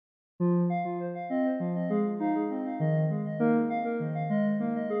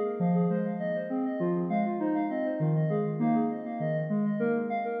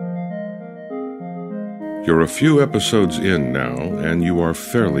You're a few episodes in now, and you are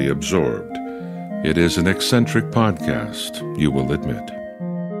fairly absorbed. It is an eccentric podcast, you will admit.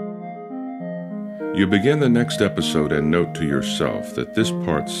 You begin the next episode and note to yourself that this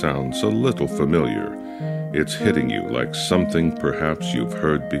part sounds a little familiar. It's hitting you like something perhaps you've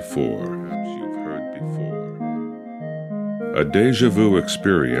heard before. A déjà vu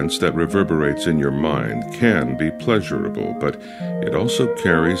experience that reverberates in your mind can be pleasurable, but it also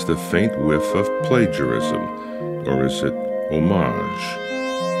carries the faint whiff of plagiarism, or is it homage?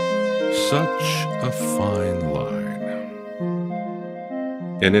 Such a fine line.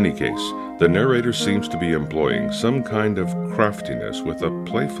 In any case, the narrator seems to be employing some kind of craftiness with a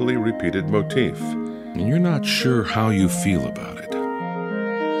playfully repeated motif, and you're not sure how you feel about it.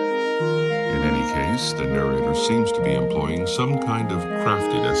 In any case, the narrator seems to be employing some kind of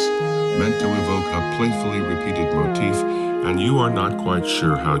craftiness meant to evoke a playfully repeated motif, and you are not quite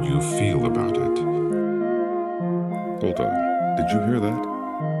sure how you feel about it. Hold on, did you hear that?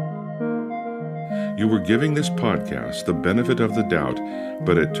 You were giving this podcast the benefit of the doubt,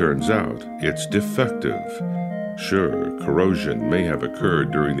 but it turns out it's defective. Sure, corrosion may have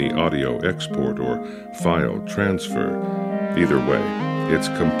occurred during the audio export or file transfer. Either way, it's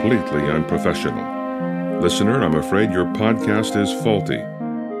completely unprofessional. Listener, I'm afraid your podcast is faulty.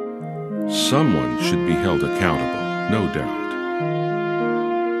 Someone should be held accountable, no doubt.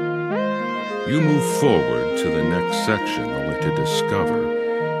 You move forward to the next section only to discover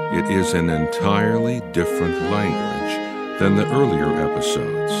it is an entirely different language than the earlier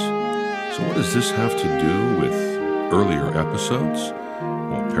episodes. So what does this have to do with earlier episodes?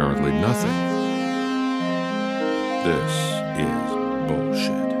 Well, apparently nothing. This is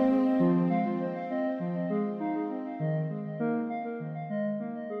bullshit.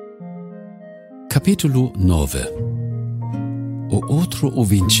 Capítulo 9. O outro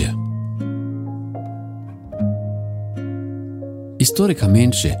ouvinte.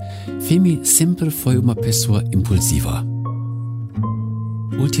 Historicamente, Femi sempre foi uma pessoa impulsiva.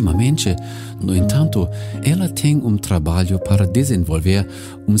 Ultimamente, no entanto, ela tem trabalho para desenvolver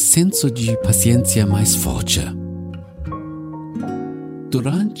senso de paciência mais forte.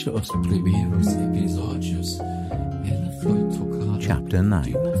 Durante os primeiros episódios, ela foi tocada Chapter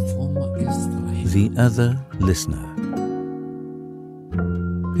 9. de uma forma estranha. The Other Listener.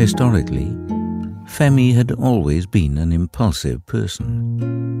 Historically, Femi had always been an impulsive person.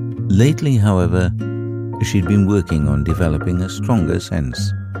 Lately, however, she'd been working on developing a stronger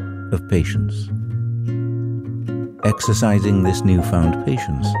sense of patience. Exercising this newfound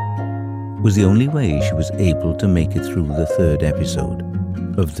patience was the only way she was able to make it through the third episode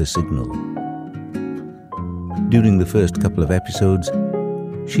of The Signal. During the first couple of episodes,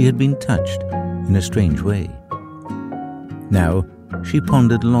 she had been touched in a strange way. Now, she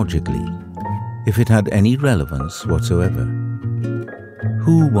pondered logically if it had any relevance whatsoever.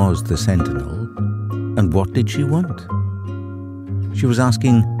 Who was the Sentinel, and what did she want? She was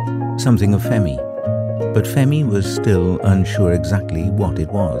asking something of Femi, but Femi was still unsure exactly what it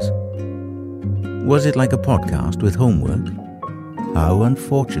was. Was it like a podcast with homework? How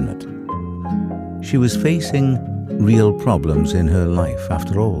unfortunate. She was facing real problems in her life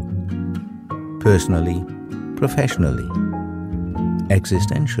after all. Personally, professionally,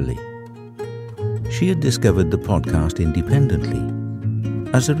 existentially. She had discovered the podcast independently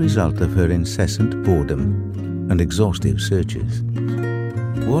as a result of her incessant boredom and exhaustive searches.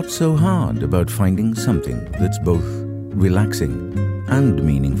 What's so hard about finding something that's both relaxing and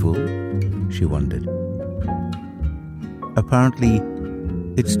meaningful? She wondered. Apparently,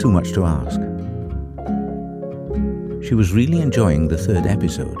 it's too much to ask. She was really enjoying the third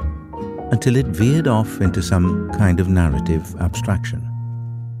episode until it veered off into some kind of narrative abstraction.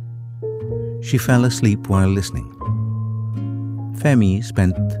 She fell asleep while listening. Femi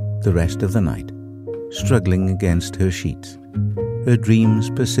spent the rest of the night struggling against her sheets. Her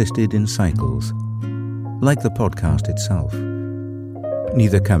dreams persisted in cycles, like the podcast itself,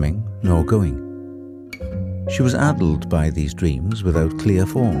 neither coming nor going. She was addled by these dreams without clear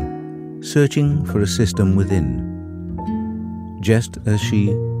form, searching for a system within. Just as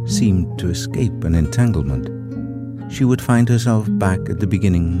she seemed to escape an entanglement, she would find herself back at the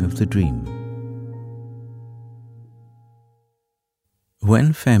beginning of the dream.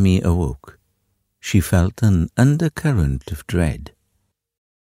 When Femi awoke, she felt an undercurrent of dread.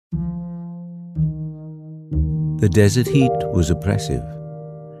 The desert heat was oppressive.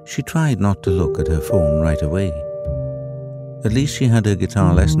 She tried not to look at her phone right away. At least she had her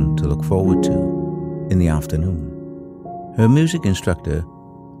guitar lesson to look forward to in the afternoon. Her music instructor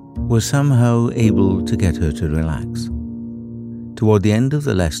was somehow able to get her to relax. Toward the end of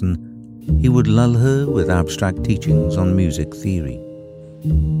the lesson, he would lull her with abstract teachings on music theory.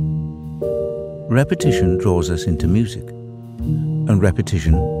 Repetition draws us into music, and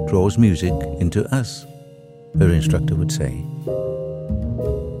repetition draws music into us, her instructor would say.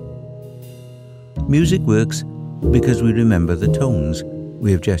 Music works because we remember the tones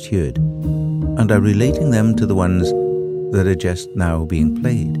we have just heard and are relating them to the ones that are just now being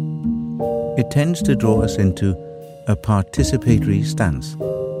played. It tends to draw us into a participatory stance,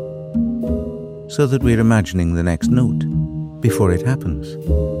 so that we're imagining the next note before it happens.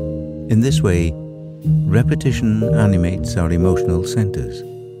 In this way, repetition animates our emotional centers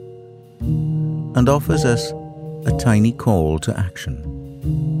and offers us a tiny call to action.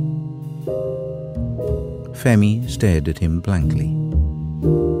 Femi stared at him blankly.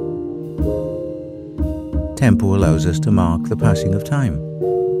 Tempo allows us to mark the passing of time,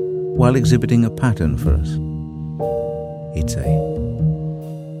 while exhibiting a pattern for us, he'd say.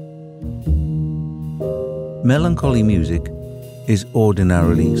 Melancholy music is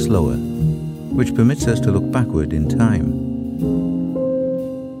ordinarily slower, which permits us to look backward in time.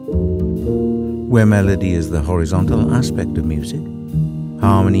 Where melody is the horizontal aspect of music,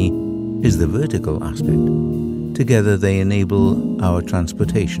 harmony is the vertical aspect. Together they enable our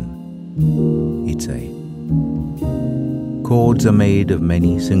transportation, he'd say. Chords are made of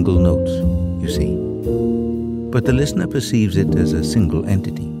many single notes, you see, but the listener perceives it as a single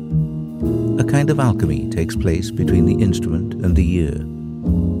entity. A kind of alchemy takes place between the instrument and the ear.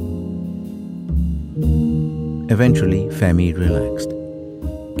 Eventually, Femi relaxed,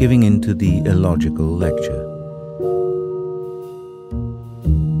 giving in to the illogical lecture.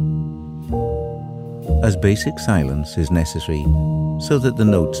 As basic silence is necessary so that the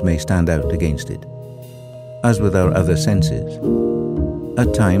notes may stand out against it, as with our other senses,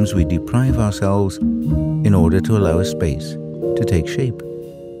 at times we deprive ourselves in order to allow a space to take shape.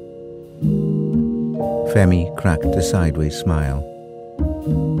 Femi cracked a sideways smile.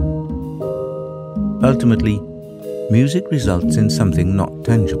 Ultimately, music results in something not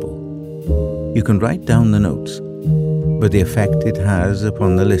tangible. You can write down the notes, but the effect it has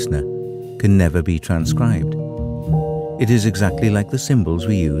upon the listener can never be transcribed. It is exactly like the symbols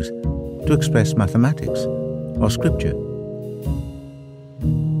we use to express mathematics or scripture.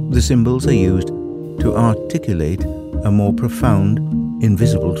 The symbols are used to articulate a more profound,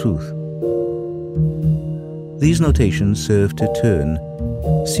 invisible truth. These notations serve to turn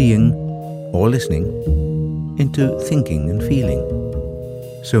seeing or listening into thinking and feeling.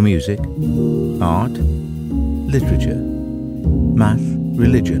 So music, art, literature, math,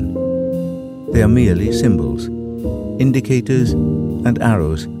 religion, they are merely symbols, indicators and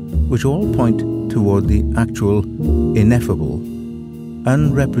arrows which all point toward the actual, ineffable,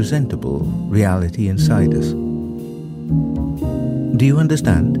 unrepresentable reality inside us. Do you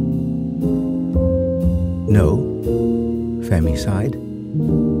understand? No, Femi sighed.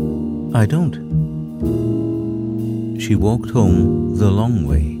 I don't. She walked home the long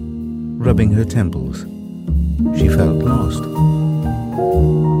way, rubbing her temples. She felt lost.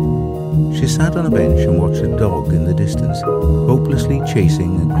 She sat on a bench and watched a dog in the distance, hopelessly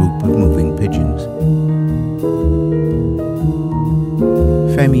chasing a group of moving pigeons.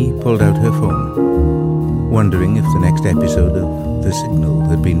 Femi pulled out her phone, wondering if the next episode of The Signal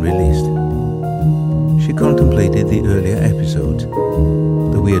had been released. She contemplated the earlier episodes,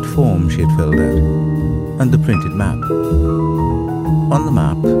 the weird form she had filled out, and the printed map. On the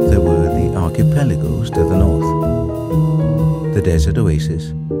map there were the archipelagos to the north, the desert oasis,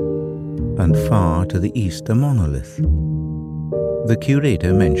 and far to the east a monolith. The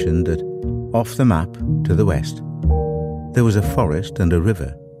curator mentioned that off the map to the west there was a forest and a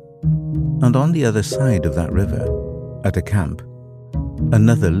river, and on the other side of that river, at a camp,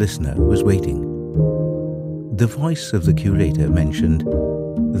 another listener was waiting. The voice of the curator mentioned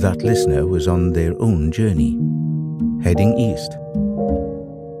that listener was on their own journey, heading east.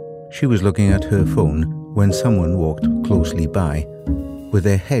 She was looking at her phone when someone walked closely by with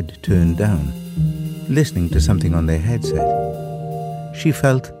their head turned down, listening to something on their headset. She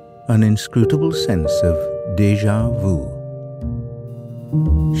felt an inscrutable sense of déjà vu.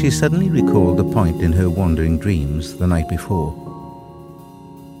 She suddenly recalled the point in her wandering dreams the night before,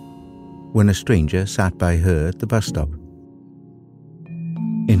 when a stranger sat by her at the bus stop.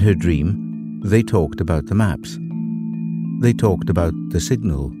 In her dream, they talked about the maps. They talked about the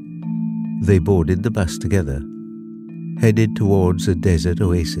signal. They boarded the bus together, headed towards a desert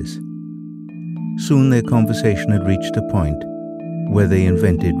oasis. Soon their conversation had reached a point where they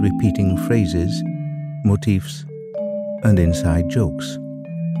invented repeating phrases, motifs, and inside jokes.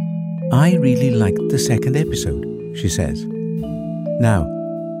 I really liked the second episode, she says. Now,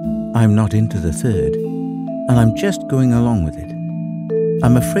 I'm not into the third, and I'm just going along with it.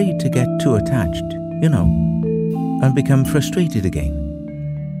 I'm afraid to get too attached, and become frustrated again.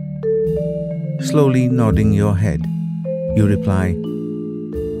 Slowly nodding your head, you reply,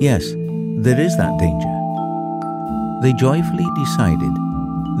 yes, there is that danger. They joyfully decided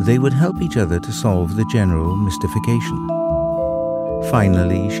they would help each other to solve the general mystification.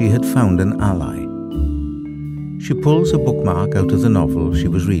 Finally, she had found an ally. She pulls a bookmark out of the novel she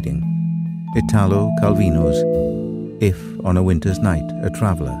was reading, Italo Calvino's If on a Winter's Night a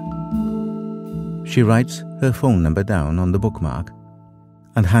Traveller. She writes her phone number down on the bookmark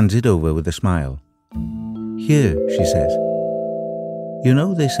and hands it over with a smile. Here, she says,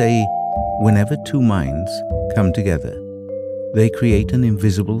 they say whenever two minds come together, they create an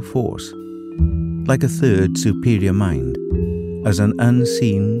invisible force, like a third superior mind, as an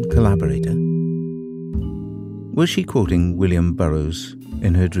unseen collaborator. Was she quoting William Burroughs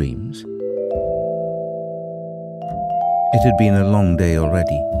in her dreams? It had been a long day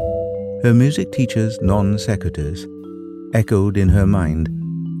already. Her music teacher's non sequiturs echoed in her mind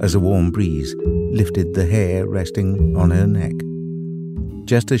as a warm breeze lifted the hair resting on her neck.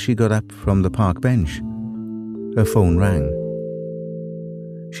 Just as she got up from the park bench, her phone rang.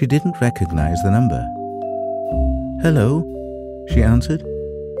 She didn't recognize the number. Hello, she answered.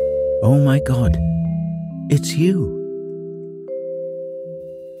 Oh my God, it's you.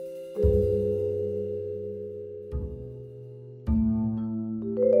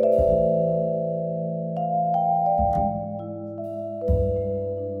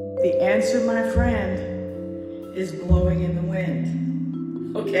 The answer, my friend, is blowing in the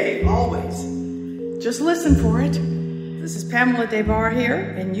wind. Okay, always. Just listen for it. This is Pamela Des Barres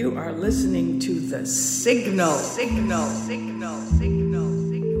here, and you are listening to The Signal. Signal.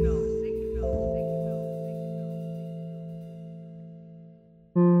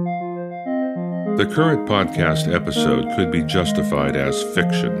 The current podcast episode could be justified as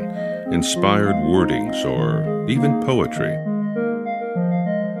fiction, inspired wordings, or even poetry.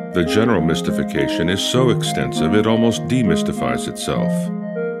 The general mystification is so extensive it almost demystifies itself.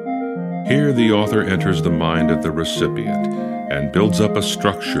 Here the author enters the mind of the recipient and builds up a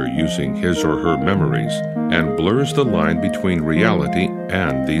structure using his or her memories and blurs the line between reality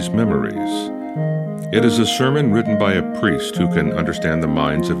and these memories. It is a sermon written by a priest who can understand the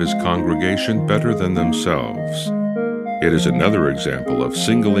minds of his congregation better than themselves. It is another example of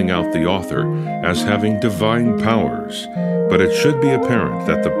singling out the author as having divine powers, but it should be apparent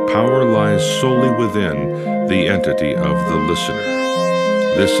that the power lies solely within the entity of the listener.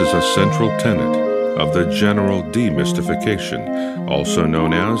 This is a central tenet of the general demystification, also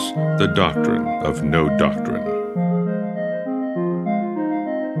known as the doctrine of no doctrine.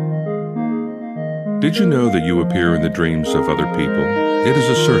 Did you know that you appear in the dreams of other people? It is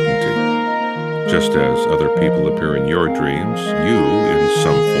a certainty. Just as other people appear in your dreams, you, in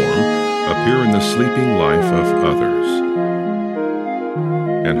some form, appear in the sleeping life of others.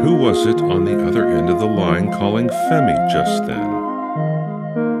 And who was it on the other end of the line calling Femi just then?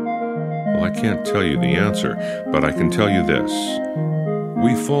 Well, I can't tell you the answer, but I can tell you this.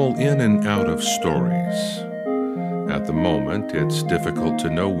 We fall in and out of stories. At the moment, it's difficult to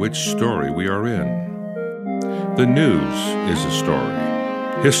know which story we are in. The news is a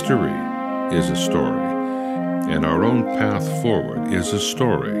story. History is a story. And our own path forward is a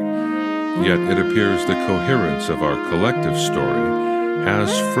story. Yet it appears the coherence of our collective story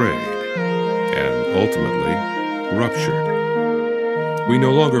has frayed and ultimately ruptured. We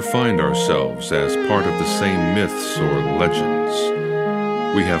no longer find ourselves as part of the same myths or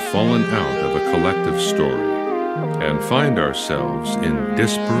legends. We have fallen out of a collective story and find ourselves in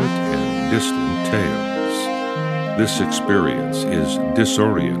disparate and distant tales. This experience is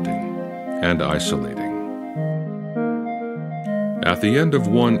disorienting and isolating. At the end of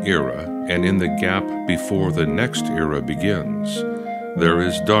one era and in the gap before the next era begins, there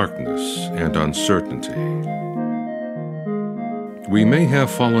is darkness and uncertainty. We may have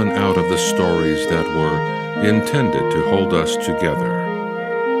fallen out of the stories that were intended to hold us together.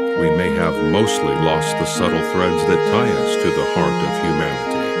 We may have mostly lost the subtle threads that tie us to the heart of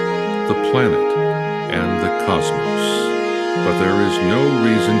humanity, the planet, and the cosmos. But there is no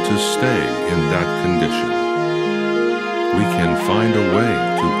reason to stay in that condition. We can find a way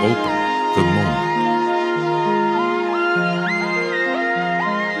to open the moment.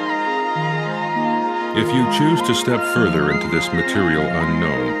 If you choose to step further into this material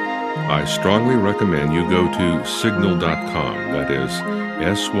unknown, I strongly recommend you go to signal.com, that is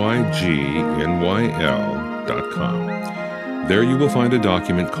SYGNYL.com. There you will find a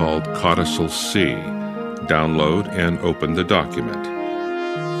document called Codicil C. Download and open the document.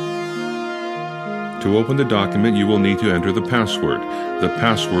 To open the document, you will need to enter the password. The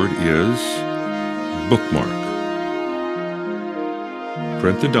password is bookmark.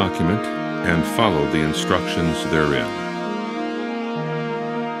 Print the document and follow the instructions therein.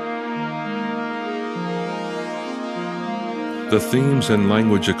 The themes and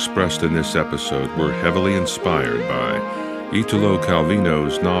language expressed in this episode were heavily inspired by Italo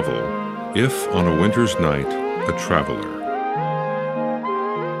Calvino's novel, If on a Winter's Night, a Traveler.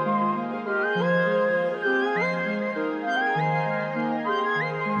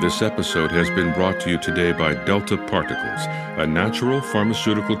 This episode has been brought to you today by Delta Particles, a natural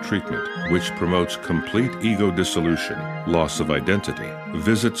pharmaceutical treatment which promotes complete ego dissolution, loss of identity,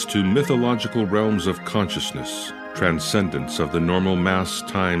 visits to mythological realms of consciousness, transcendence of the normal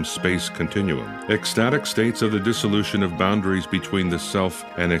mass-time-space continuum, ecstatic states of the dissolution of boundaries between the self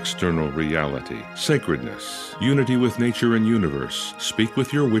and external reality, sacredness, unity with nature and universe. Speak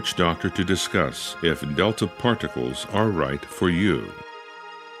with your witch doctor to discuss if Delta Particles are right for you.